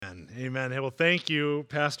Amen. Hey, well, thank you,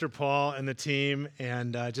 Pastor Paul and the team,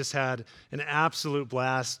 and just had an absolute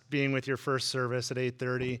blast being with your first service at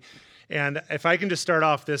 8:30. And if I can just start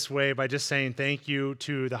off this way by just saying thank you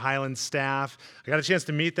to the Highlands staff. I got a chance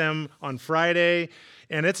to meet them on Friday,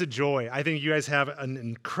 and it's a joy. I think you guys have an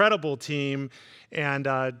incredible team, and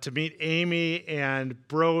to meet Amy and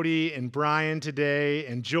Brody and Brian today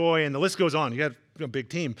and Joy, and the list goes on. You got a big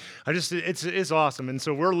team. It's awesome. And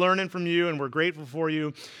so we're learning from you, and we're grateful for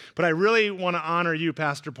you. But I really want to honor you,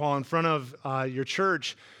 Pastor Paul, in front of your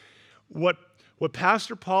church. What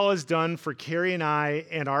Pastor Paul has done for Carrie and I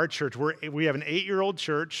and our church, we have an 8-year-old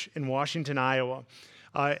church in Washington, Iowa,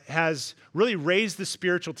 has really raised the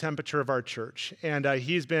spiritual temperature of our church. And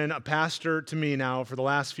he's been a pastor to me now for the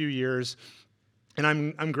last few years, and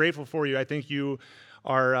I'm grateful for you. I think you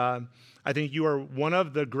are one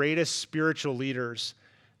of the greatest spiritual leaders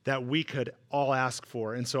that we could all ask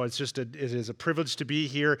for. And so it is a privilege to be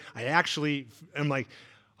here. I actually am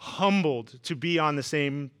humbled to be on the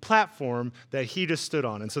same platform that he just stood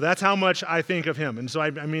on. And so that's how much I think of him. And so I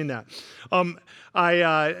mean that.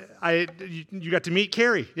 You got to meet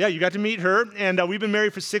Carrie. Yeah, you got to meet her. And we've been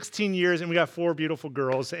married for 16 years, and we got 4 beautiful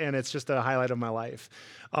girls, and it's just a highlight of my life.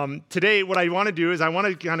 Today, what I want to do is I want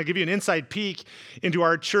to kind of give you an inside peek into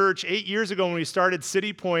our church. 8 years ago when we started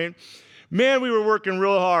City Point, man, we were working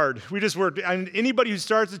real hard. We just worked. Anybody who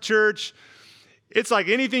starts a church, it's like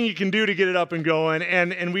anything you can do to get it up and going,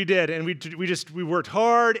 and we did, and we worked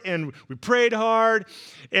hard, and we prayed hard,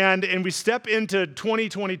 and we step into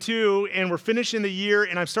 2022, and we're finishing the year,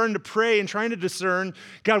 and I'm starting to pray and trying to discern,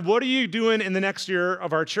 God, what are you doing in the next year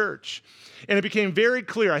of our church? And it became very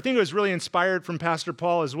clear. I think it was really inspired from Pastor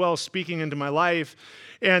Paul as well, speaking into my life.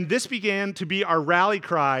 And this began to be our rally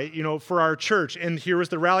cry, for our church. And here was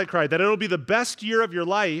the rally cry, that it'll be the best year of your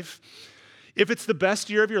life if it's the best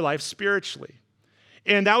year of your life spiritually.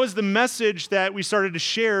 And that was the message that we started to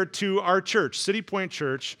share to our church, City Point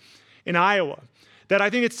Church in Iowa, that I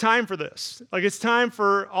think it's time for this. It's time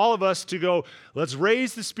for all of us to go, let's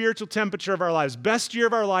raise the spiritual temperature of our lives. Best year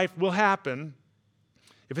of our life will happen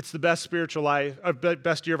if it's the best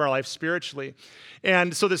best year of our life spiritually.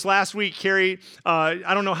 And so this last week, Carrie,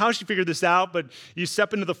 I don't know how she figured this out, but you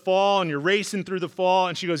step into the fall and you're racing through the fall,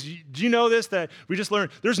 and she goes, do you know this, that we just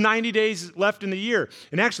learned there's 90 days left in the year?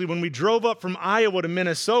 And actually, when we drove up from Iowa to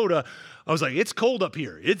Minnesota, I was like, it's cold up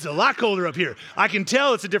here. It's a lot colder up here. I can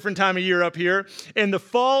tell it's a different time of year up here. And the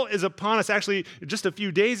fall is upon us. Actually, just a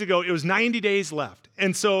few days ago, it was 90 days left.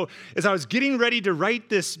 And so as I was getting ready to write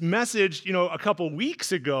this message, a couple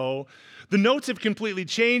weeks ago, the notes have completely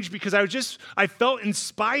changed because I felt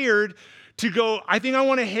inspired to go, I think I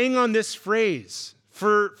want to hang on this phrase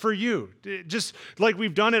for you, just like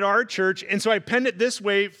we've done at our church. And so I penned it this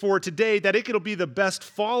way for today, that it'll be the best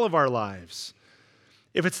fall of our lives,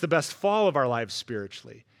 if it's the best fall of our lives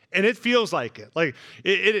spiritually. And it feels like it.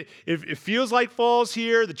 It feels like fall's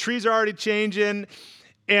here. The trees are already changing.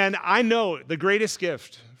 And I know the greatest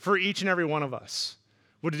gift for each and every one of us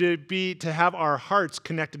would be to have our hearts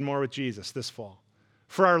connected more with Jesus this fall,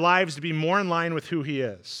 for our lives to be more in line with who he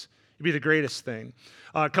is. It'd be the greatest thing.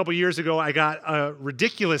 A couple years ago, I got a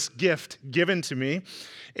ridiculous gift given to me,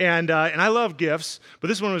 and I love gifts, but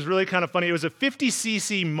this one was really kind of funny. It was a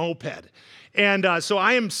 50cc moped. And so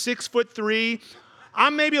I am 6'3".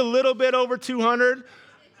 I'm maybe a little bit over 200,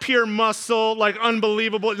 pure muscle,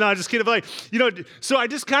 unbelievable. No, just kidding. So I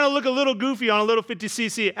just kind of look a little goofy on a little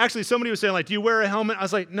 50cc. Actually, somebody was saying, do you wear a helmet? I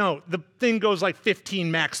was like, no, the thing goes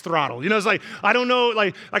 15 max throttle. It's I don't know,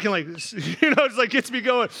 I can it's gets me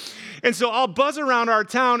going. And so I'll buzz around our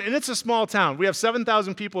town, and it's a small town. We have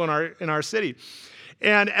 7,000 people in our city.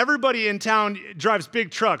 And everybody in town drives big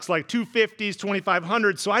trucks, 250s,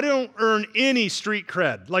 2500s, so I don't earn any street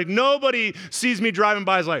cred. Nobody sees me driving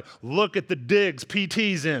by is look at the digs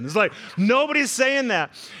PT's in. It's nobody's saying that.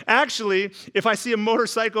 Actually, if I see a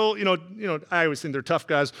motorcycle, I always think they're tough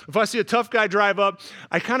guys. If I see a tough guy drive up,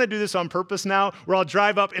 I kind of do this on purpose now, where I'll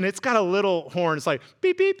drive up and it's got a little horn. It's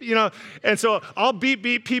beep, beep, And so I'll beep,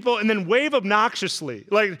 beep people and then wave obnoxiously,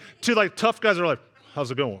 to tough guys are how's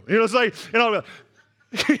it going? And I'll go,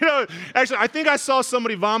 actually, I think I saw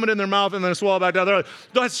somebody vomit in their mouth and then swallow back down. They're like,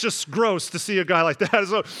 that's just gross to see a guy like that.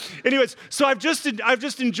 So, anyways, I've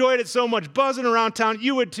just enjoyed it so much, buzzing around town.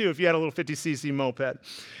 You would too if you had a little 50cc moped.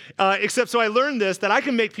 Except, so I learned this, that I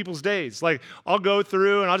can make people's days. I'll go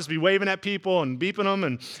through and I'll just be waving at people and beeping them,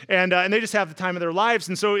 and they just have the time of their lives.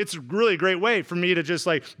 And so it's really a great way for me to just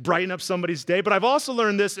brighten up somebody's day. But I've also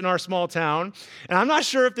learned this in our small town, and I'm not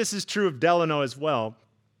sure if this is true of Delano as well.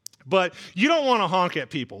 But you don't want to honk at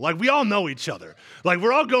people. Like, we all know each other. Like,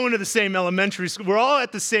 we're all going to the same elementary school. We're all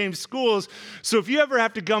at the same schools. So if you ever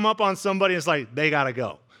have to gum up on somebody, it's like, they got to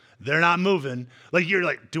go. They're not moving. Like, you're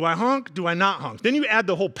like, do I honk? Do I not honk? Then you add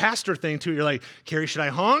the whole pastor thing to it. You're like, Carrie, should I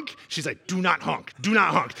honk? She's like, do not honk. Do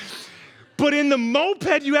not honk. But in the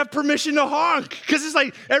moped, you have permission to honk because it's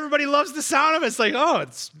like everybody loves the sound of it. It's like, oh,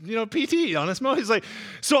 it's, PT on this moped. It's like,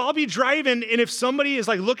 so I'll be driving, and if somebody is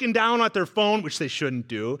like looking down at their phone, which they shouldn't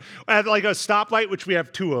do, at like a stoplight, which we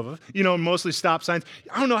have two of, mostly stop signs.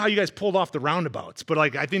 I don't know how you guys pulled off the roundabouts, but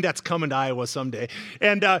like I think that's coming to Iowa someday.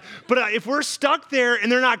 And but if we're stuck there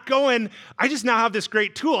and they're not going, I just now have this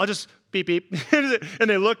great tool. I'll just beep, beep. And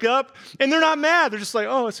they look up and they're not mad. They're just like,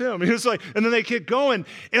 oh, it's him. And then they keep going.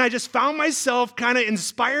 And I just found myself kind of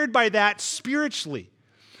inspired by that spiritually.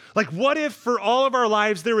 Like, what if for all of our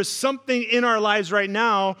lives, there was something in our lives right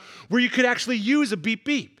now where you could actually use a beep,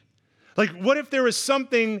 beep? Like, what if there was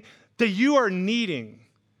something that you are needing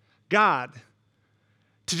God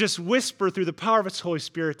to just whisper through the power of His Holy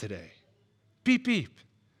Spirit today? Beep, beep.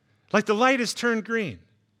 Like the light has turned green.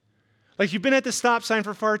 Like you've been at the stop sign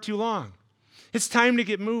for far too long. It's time to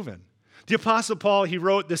get moving. The Apostle Paul, he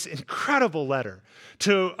wrote this incredible letter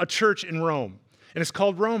to a church in Rome, and it's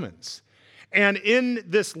called Romans. And in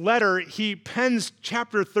this letter, he pens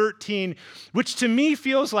chapter 13, which to me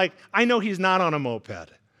feels like, I know he's not on a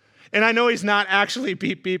moped, and I know he's not actually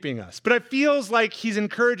beeping us, but it feels like he's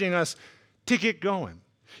encouraging us to get going.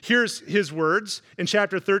 Here's his words in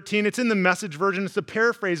chapter 13. It's in the Message version. It's the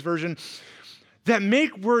paraphrase version that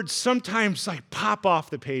make words sometimes like pop off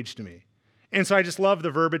the page to me. And so I just love the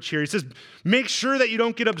verbiage here. He says, make sure that you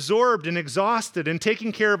don't get absorbed and exhausted in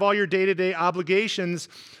taking care of all your day-to-day obligations,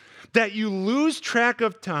 that you lose track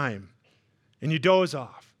of time and you doze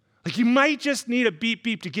off. Like you might just need a beep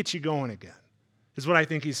beep to get you going again, is what I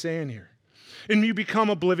think he's saying here. And you become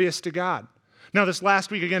oblivious to God. Now this last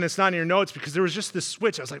week, again, it's not in your notes because there was just this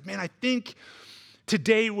switch. I was like, man, I think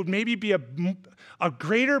today would maybe be a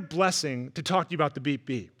greater blessing to talk to you about the beep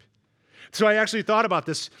beep. So I actually thought about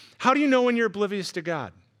this. How do you know when you're oblivious to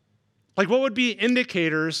God? Like what would be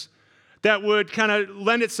indicators that would kind of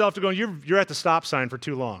lend itself to going, you're at the stop sign for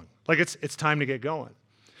too long. Like it's time to get going.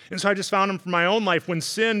 And so I just found them from my own life. When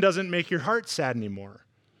sin doesn't make your heart sad anymore,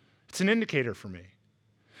 it's an indicator for me.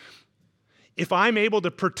 If I'm able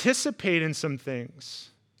to participate in some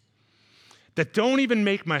things that don't even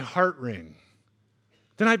make my heart ring,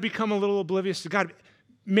 then I become a little oblivious to God.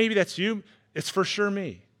 Maybe that's you. It's for sure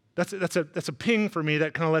me. That's a ping for me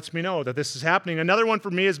that kind of lets me know that this is happening. Another one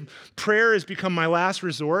for me is prayer has become my last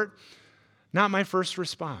resort, not my first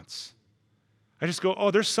response. I just go,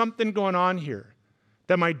 oh, there's something going on here.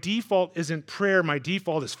 That my default isn't prayer. My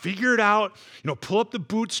default is figure it out, pull up the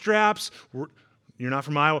bootstraps. You're not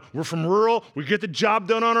from Iowa. We're from rural. We get the job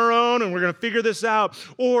done on our own, and we're going to figure this out.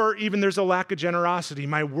 Or even there's a lack of generosity.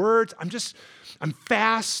 My words, I'm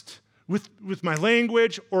fast with my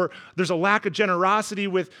language, or there's a lack of generosity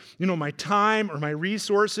with, my time or my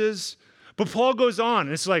resources. But Paul goes on,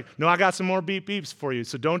 and it's like, no, I got some more beep beeps for you,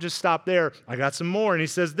 so don't just stop there. I got some more. And he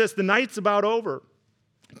says this, the night's about over.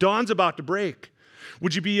 Dawn's about to break.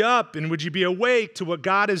 Would you be up and would you be awake to what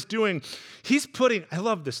God is doing? I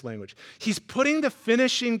love this language. He's putting the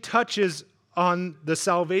finishing touches on the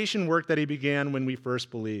salvation work that he began when we first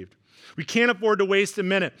believed. We can't afford to waste a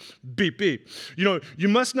minute. Beep, beep. You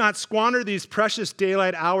must not squander these precious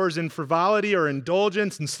daylight hours in frivolity or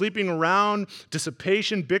indulgence and sleeping around,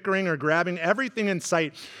 dissipation, bickering, or grabbing everything in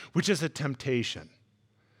sight, which is a temptation.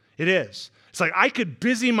 It is. It's like I could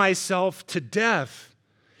busy myself to death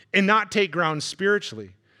and not take ground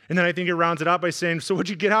spiritually. And then I think it rounds it out by saying, so would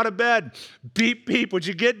you get out of bed? Beep, beep. Would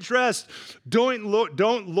you get dressed? Don't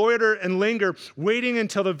loiter and linger, waiting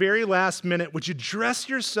until the very last minute. Would you dress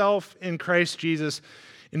yourself in Christ Jesus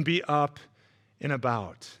and be up and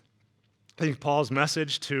about? I think Paul's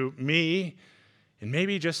message to me, and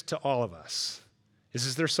maybe just to all of us,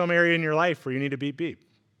 is there some area in your life where you need to beep, beep?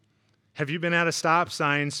 Have you been at a stop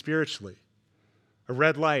sign spiritually? A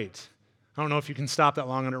red light? I don't know if you can stop that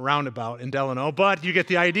long on a roundabout in Delano, but you get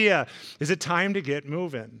the idea. Is it time to get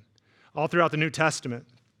moving? All throughout the New Testament,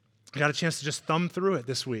 I got a chance to just thumb through it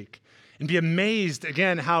this week and be amazed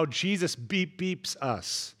again how Jesus beep beeps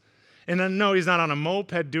us. And I know he's not on a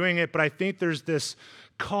moped doing it, but I think there's this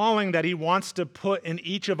calling that he wants to put in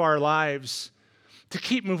each of our lives to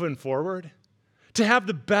keep moving forward. To have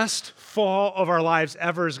the best fall of our lives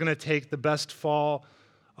ever is going to take the best fall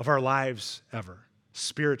of our lives ever,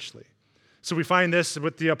 spiritually. So we find this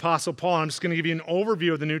with the Apostle Paul. I'm just going to give you an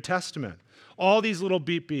overview of the New Testament. All these little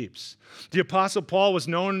beep beeps. The Apostle Paul was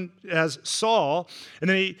known as Saul, and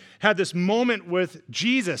then he had this moment with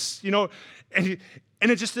Jesus, and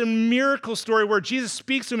it's just a miracle story where Jesus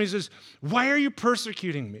speaks to him. He says, "Why are you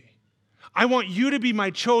persecuting me? I want you to be my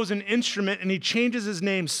chosen instrument." And he changes his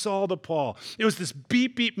name, Saul to Paul. It was this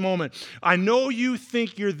beep beep moment. I know you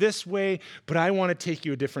think you're this way, but I want to take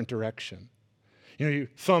you a different direction. You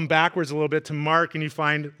thumb backwards a little bit to Mark and you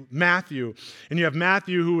find Matthew. And you have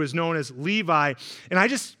Matthew, who is known as Levi. And I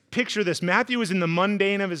just picture this. Matthew was in the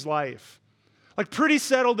mundane of his life, like pretty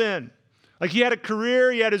settled in. Like he had a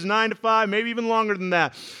career, he had his 9 to 5, maybe even longer than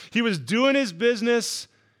that. He was doing his business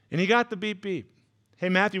and he got the beep beep. Hey,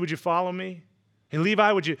 Matthew, would you follow me? Hey,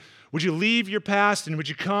 Levi, would you leave your past and would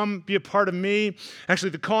you come be a part of me? Actually,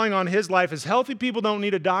 the calling on his life is healthy people don't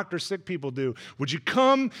need a doctor, sick people do. Would you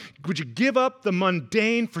come? Would you give up the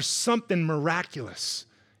mundane for something miraculous?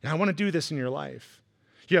 And I want to do this in your life.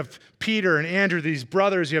 You have Peter and Andrew, these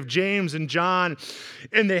brothers. You have James and John.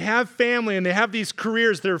 And they have family and they have these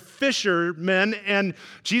careers. They're fishermen. And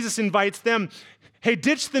Jesus invites them, hey,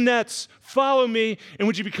 ditch the nets, follow me, and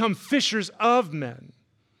would you become fishers of men?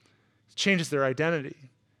 It changes their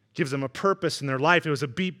identity, gives them a purpose in their life. It was a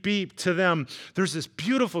beep beep to them. There's this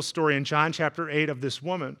beautiful story in John chapter 8 of this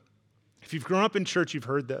woman. If you've grown up in church, you've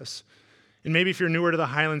heard this. And maybe if you're newer to the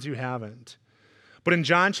Highlands, you haven't. But in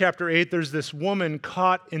John chapter 8, there's this woman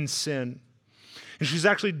caught in sin. And she's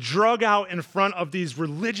actually drug out in front of these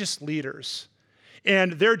religious leaders.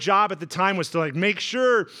 And their job at the time was to make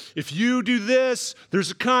sure if you do this,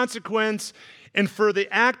 there's a consequence. And for the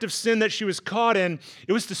act of sin that she was caught in,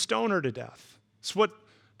 it was to stone her to death. It's what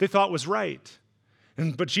they thought was right.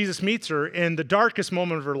 But Jesus meets her in the darkest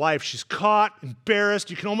moment of her life. She's caught, embarrassed.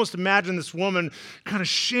 You can almost imagine this woman kind of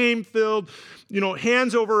shame-filled,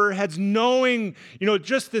 hands over her head, knowing,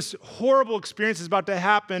 just this horrible experience is about to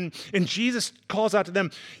happen. And Jesus calls out to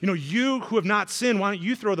them, you who have not sinned, why don't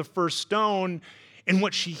you throw the first stone? And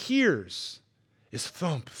what she hears is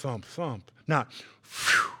thump, thump, thump, not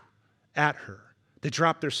phew, at her. They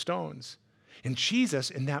drop their stones. And Jesus,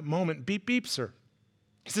 in that moment, beeps her.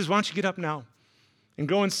 He says, why don't you get up now and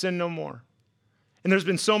go and sin no more? And there's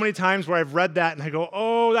been so many times where I've read that and I go,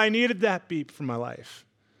 oh, I needed that beep for my life.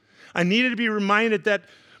 I needed to be reminded that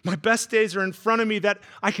my best days are in front of me, that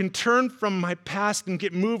I can turn from my past and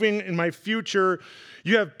get moving in my future.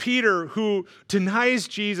 You have Peter who denies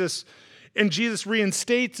Jesus, and Jesus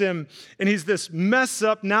reinstates him, and he's this mess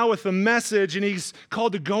up now with a message, and he's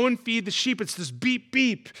called to go and feed the sheep. It's this beep,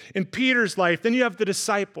 beep in Peter's life. Then you have the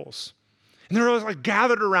disciples, and they're all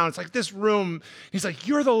gathered around. It's like this room. He's like,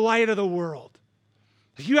 you're the light of the world.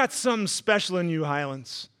 You got something special in you,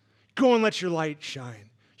 Highlands. Go and let your light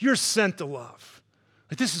shine. You're sent to love.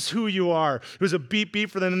 This is who you are. It was a beep,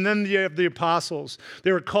 beep for them. And then you have the apostles.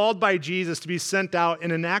 They were called by Jesus to be sent out.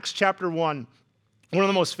 And in Acts chapter 1, one of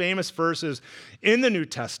the most famous verses in the New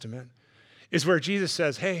Testament is where Jesus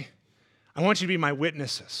says, hey, I want you to be my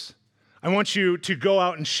witnesses. I want you to go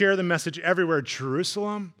out and share the message everywhere.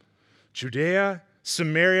 Jerusalem, Judea,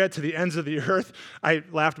 Samaria, to the ends of the earth. I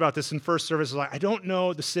laughed about this in first service. I don't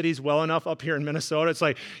know the cities well enough up here in Minnesota. It's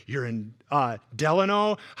like, you're in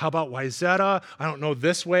Delano. How about Wayzata? I don't know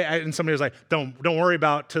this way. And somebody was like, don't worry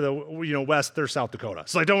about to the west or South Dakota.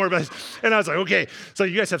 So don't worry about this. And I was like, okay. So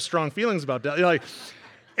you guys have strong feelings about that.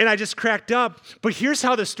 And I just cracked up. But here's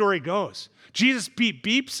how the story goes. Jesus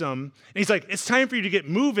beeps him, and he's like, it's time for you to get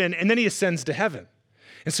moving. And then he ascends to heaven.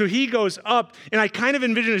 And so he goes up, and I kind of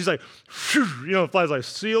envision he's like, flies like,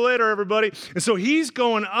 see you later, everybody. And so he's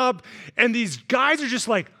going up, and these guys are just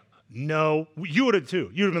like, no, you would have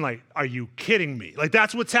too. You would have been like, are you kidding me?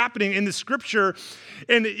 That's what's happening in the scripture.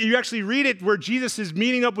 And you actually read it where Jesus is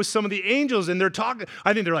meeting up with some of the angels, and they're talking.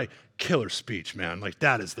 I think they're like, killer speech, man.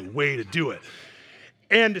 That is the way to do it.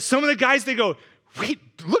 And some of the guys, they go, wait,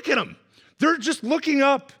 look at them. They're just looking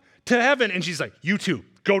up to heaven. And she's like, you too.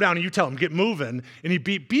 Go down and you tell him, get moving. And he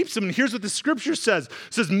beeps him. And here's what the scripture says.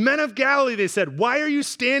 It says, men of Galilee, they said, why are you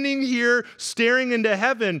standing here staring into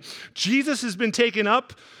heaven? Jesus has been taken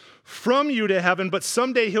up from you to heaven, but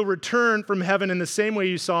someday he'll return from heaven in the same way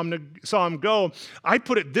you saw him go. I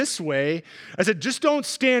put it this way. I said, just don't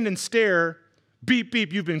stand and stare. Beep,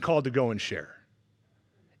 beep, you've been called to go and share.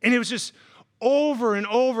 And it was just over and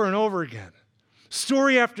over and over again.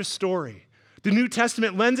 Story after story. The New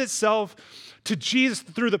Testament lends itself to Jesus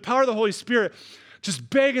through the power of the Holy Spirit, just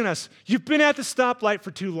begging us, you've been at the stoplight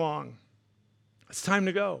for too long. It's time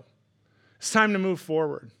to go. It's time to move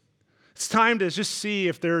forward. It's time to just see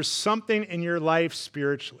if there's something in your life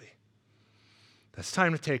spiritually that's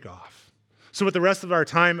time to take off. So with the rest of our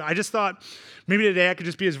time, I just thought maybe today I could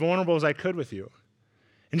just be as vulnerable as I could with you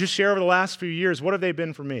and just share over the last few years, what have they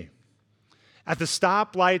been for me? At the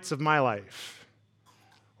stoplights of my life,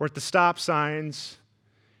 or at the stop signs,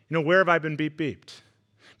 where have I been beeped?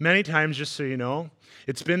 Many times, just so you know,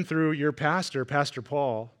 it's been through your pastor, Pastor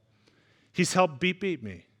Paul. He's helped beep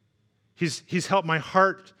me. He's helped my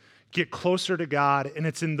heart get closer to God, and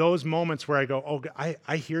it's in those moments where I go, oh,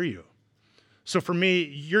 I hear you. So for me,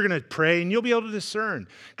 you're going to pray, and you'll be able to discern,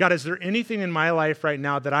 God, is there anything in my life right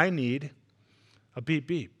now that I need a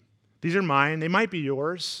beep? These are mine. They might be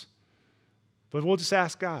yours, but we'll just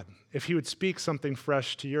ask God if he would speak something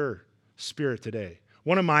fresh to your spirit today.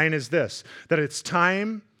 One of mine is this, that it's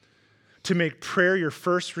time to make prayer your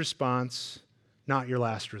first response, not your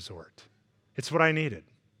last resort. It's what I needed.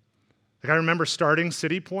 I remember starting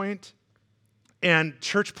City Point, and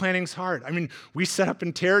church planning's hard. We set up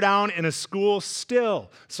and tear down in a school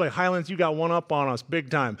still. It's like, Highlands, you got one up on us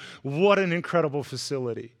big time. What an incredible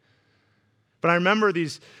facility. But I remember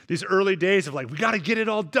these early days of we got to get it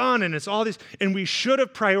all done, and it's all this, and we should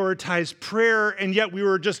have prioritized prayer, and yet we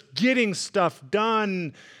were just getting stuff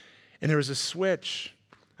done, and there was a switch.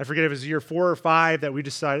 I forget if it was year 4 or 5 that we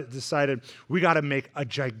decided we got to make a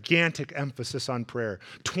gigantic emphasis on prayer.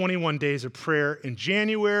 21 days of prayer in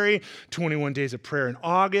January, 21 days of prayer in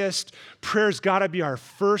August. Prayer's got to be our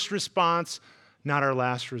first response, not our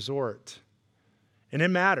last resort. And it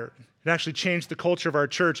mattered. It actually changed the culture of our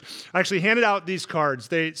church. I actually handed out these cards.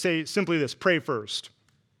 They say simply this, pray first.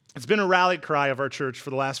 It's been a rally cry of our church for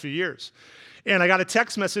the last few years. And I got a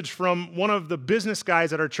text message from one of the business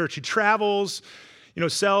guys at our church. He travels,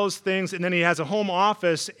 sells things, and then he has a home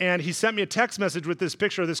office, and he sent me a text message with this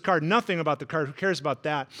picture of this card. Nothing about the card. Who cares about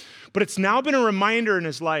that? But it's now been a reminder in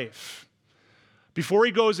his life before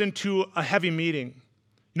he goes into a heavy meeting,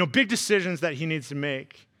 big decisions that he needs to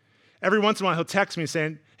make. Every once in a while, he'll text me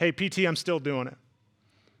saying, hey, PT, I'm still doing it.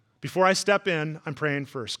 Before I step in, I'm praying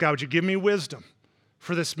first. God, would you give me wisdom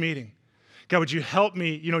for this meeting? God, would you help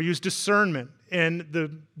me, use discernment in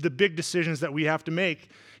the big decisions that we have to make?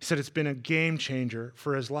 He said it's been a game changer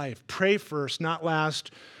for his life. Pray first, not last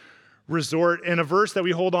resort. And a verse that we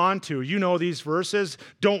hold on to, these verses.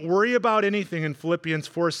 Don't worry about anything in Philippians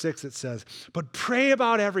 4:6 it says, but pray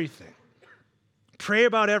about everything. Pray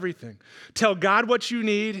about everything. Tell God what you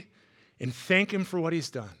need and thank him for what he's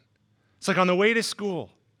done. It's like on the way to school,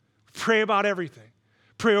 pray about everything.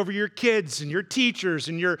 Pray over your kids and your teachers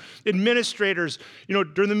and your administrators.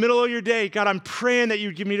 During the middle of your day, God, I'm praying that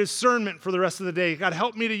you give me discernment for the rest of the day. God,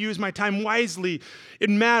 help me to use my time wisely.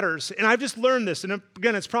 It matters. And I've just learned this. And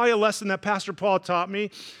again, it's probably a lesson that Pastor Paul taught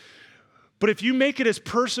me. But if you make it as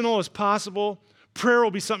personal as possible, prayer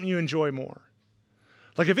will be something you enjoy more.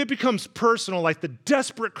 If it becomes personal, the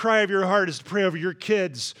desperate cry of your heart is to pray over your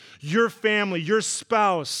kids, your family, your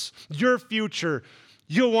spouse, your future,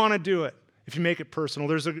 you'll want to do it. If you make it personal.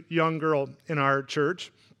 There's a young girl in our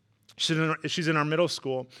church. She's in our middle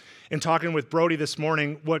school. And talking with Brody this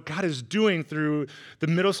morning, what God is doing through the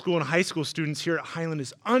middle school and high school students here at Highland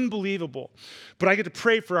is unbelievable. But I get to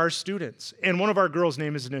pray for our students. And one of our girls'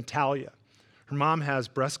 name is Natalia. Her mom has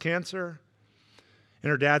breast cancer, and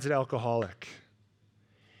her dad's an alcoholic.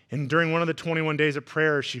 And during one of the 21 days of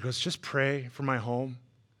prayer, she goes, just pray for my home.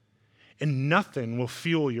 And nothing will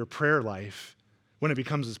fuel your prayer life when it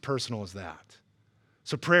becomes as personal as that.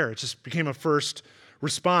 So prayer, it just became a first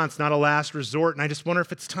response, not a last resort, and I just wonder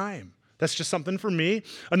if it's time. That's just something for me.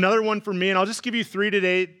 Another one for me, and I'll just give you 3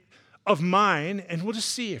 today of mine, and we'll just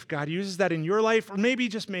see if God uses that in your life, or maybe,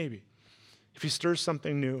 just maybe, if he stirs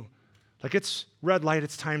something new. It's red light,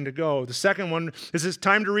 it's time to go. The second one is it's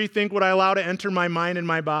time to rethink what I allow to enter my mind and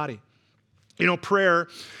my body. Prayer,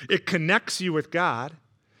 it connects you with God,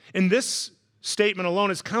 and this statement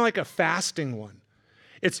alone is kind of like a fasting one.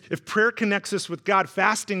 If prayer connects us with God,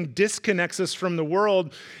 fasting disconnects us from the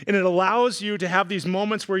world, and it allows you to have these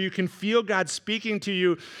moments where you can feel God speaking to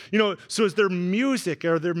you. So is there music?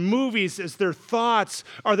 Are there movies? Is there thoughts?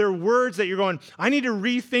 Are there words that you're going, I need to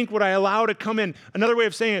rethink what I allow to come in? Another way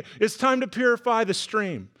of saying it, it's time to purify the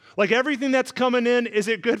stream. Everything that's coming in, is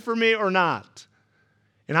it good for me or not?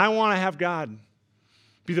 And I want to have God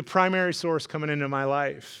be the primary source coming into my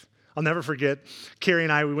life. I'll never forget, Carrie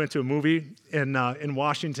and I, we went to a movie in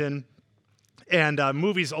Washington. And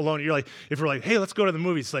movies alone, if we're hey, let's go to the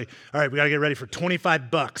movies, all right, we got to get ready for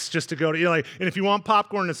 $25 just to go to, and if you want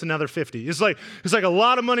popcorn, it's another $50. It's like a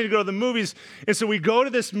lot of money to go to the movies. And so we go to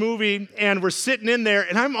this movie and we're sitting in there,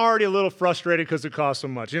 and I'm already a little frustrated because it costs so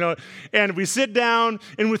much, and we sit down,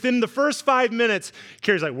 and within the first 5 minutes,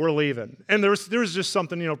 Carrie's we're leaving. And there was just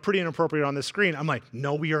something, pretty inappropriate on the screen. I'm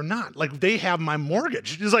no, we are not. They have my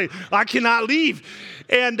mortgage. She's I cannot leave.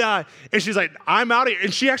 And she's I'm out of here.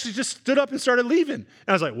 And she actually just stood up and started started leaving. And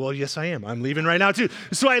I was like, well, yes, I am. I'm leaving right now too.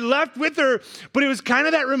 So I left with her, but it was kind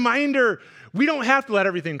of that reminder, we don't have to let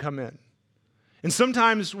everything come in. And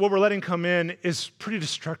sometimes what we're letting come in is pretty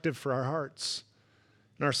destructive for our hearts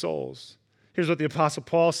and our souls. Here's what the Apostle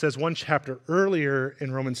Paul says one chapter earlier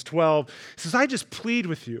in Romans 12. He says, I just plead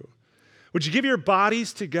with you. Would you give your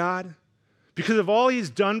bodies to God? Because of all he's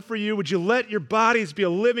done for you, would you let your bodies be a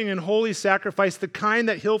living and holy sacrifice, the kind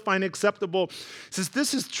that he'll find acceptable? He says,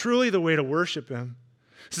 this is truly the way to worship him.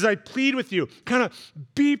 He says, I plead with you, kind of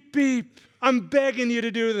beep, beep. I'm begging you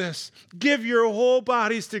to do this. Give your whole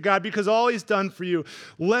bodies to God because all he's done for you.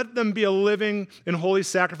 Let them be a living and holy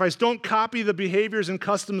sacrifice. Don't copy the behaviors and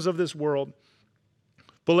customs of this world,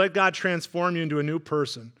 but let God transform you into a new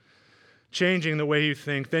person, changing the way you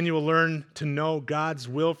think. Then you will learn to know God's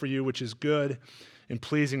will for you, which is good and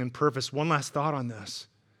pleasing and perfect. One last thought on this.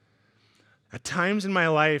 At times in my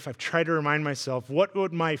life, I've tried to remind myself, what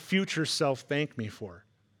would my future self thank me for?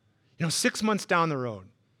 6 months down the road,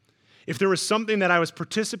 if there was something that I was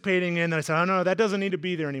participating in that I said, oh, no, that doesn't need to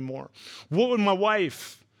be there anymore. What would my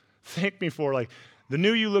wife thank me for? Like, the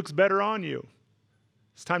new you looks better on you.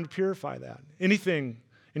 It's time to purify that. Anything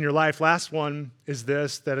in your life. Last one is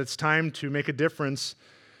this, that it's time to make a difference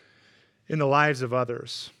in the lives of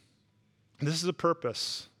others. And this is a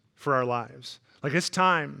purpose for our lives. Like, it's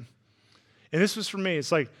time. And this was for me.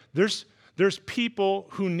 It's like there's people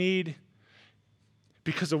who need,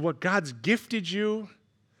 because of what God's gifted you,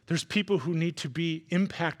 there's people who need to be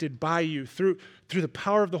impacted by you through the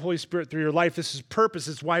power of the Holy Spirit, through your life. This is purpose.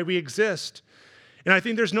 It's why we exist. And I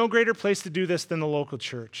think there's no greater place to do this than the local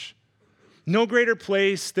church. No greater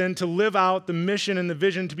place than to live out the mission and the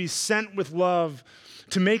vision, to be sent with love,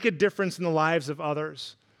 to make a difference in the lives of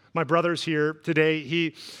others. My brother's here today.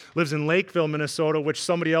 He lives in Lakeville, Minnesota, which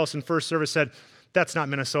somebody else in first service said, that's not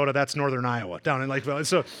Minnesota, that's northern Iowa, down in Lakeville. And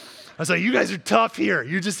so I was like, you guys are tough here.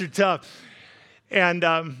 You just are tough. And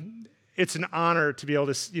it's an honor to be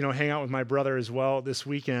able to, hang out with my brother as well this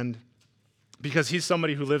weekend, because he's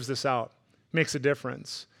somebody who lives this out, makes a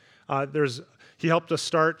difference. He helped us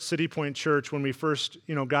start City Point Church when we first,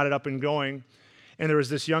 got it up and going. And there was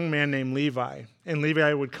this young man named Levi. And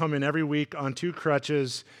Levi would come in every week on 2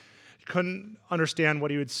 crutches. He couldn't understand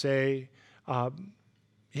what he would say.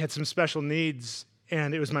 He had some special needs.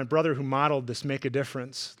 And it was my brother who modeled this make a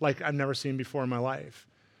difference like I've never seen before in my life.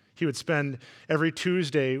 He would spend every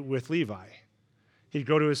Tuesday with Levi. He'd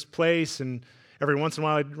go to his place, and every once in a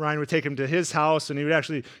while, Ryan would take him to his house, and he would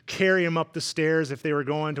actually carry him up the stairs if they were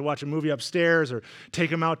going to watch a movie upstairs, or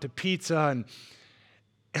take him out to pizza. And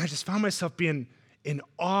I just found myself being in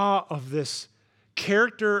awe of this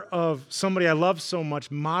character of somebody I love so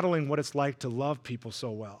much, modeling what it's like to love people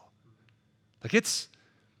so well. Like, it's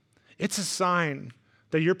a sign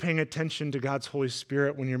that you're paying attention to God's Holy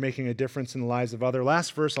Spirit when you're making a difference in the lives of others.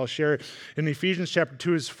 Last verse I'll share in Ephesians chapter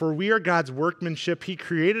 2 is, for we are God's workmanship. He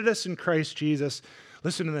created us in Christ Jesus.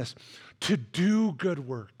 Listen to this, to do good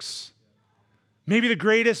works. Maybe the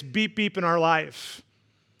greatest beep beep in our life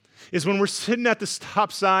is when we're sitting at the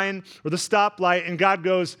stop sign or the stoplight and God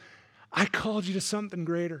goes, I called you to something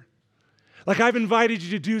greater. Like, I've invited you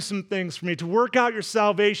to do some things for me, to work out your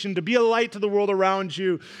salvation, to be a light to the world around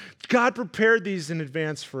you. God prepared these in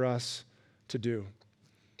advance for us to do.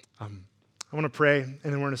 I want to pray, and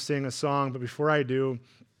then we're going to sing a song. But before I do,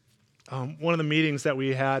 one of the meetings that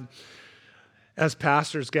we had as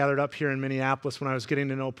pastors gathered up here in Minneapolis when I was getting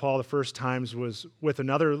to know Paul the first times was with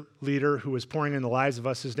another leader who was pouring in the lives of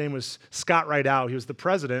us. His name was Scott Rideout. He was the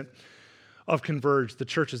president of Converge, the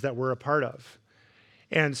churches that we're a part of.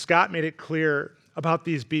 And Scott made it clear about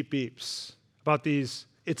these beep beeps, about these,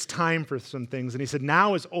 it's time for some things. And he said,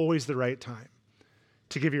 now is always the right time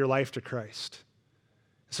to give your life to Christ.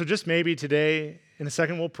 So just maybe today, in a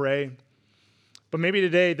second we'll pray, but maybe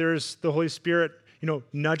today there's the Holy Spirit,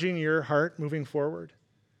 nudging your heart moving forward.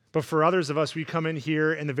 But for others of us, we come in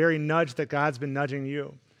here and the very nudge that God's been nudging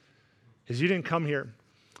you is you didn't come here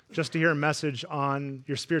just to hear a message on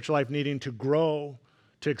your spiritual life needing to grow,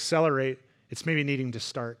 to accelerate. It's maybe needing to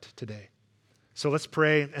start today. So let's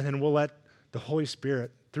pray, and then we'll let the Holy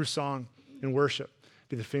Spirit, through song and worship,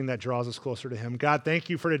 be the thing that draws us closer to him. God, thank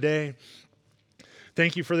you for today.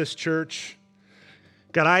 Thank you for this church.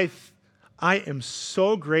 God, I am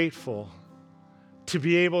so grateful to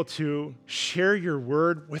be able to share your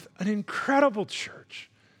word with an incredible church.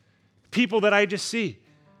 People that I just see,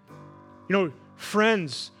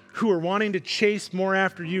 friends who are wanting to chase more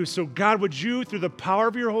after you. So God, would you, through the power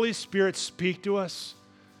of your Holy Spirit, speak to us?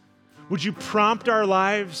 Would you prompt our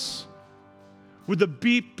lives? Would the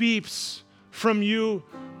beep beeps from you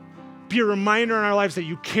be a reminder in our lives that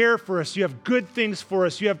you care for us. You have good things for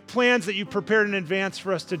us. You have plans that you prepared in advance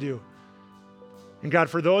for us to do. And God,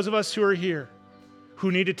 for those of us who are here,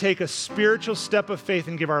 who need to take a spiritual step of faith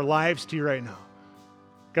and give our lives to you right now,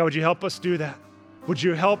 God, would you help us do that? Would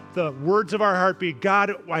you help the words of our heart be,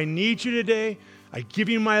 God, I need you today. I give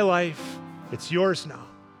you my life. It's yours now.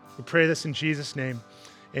 We pray this in Jesus' name.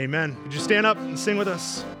 Amen. Would you stand up and sing with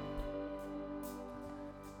us?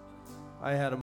 I had a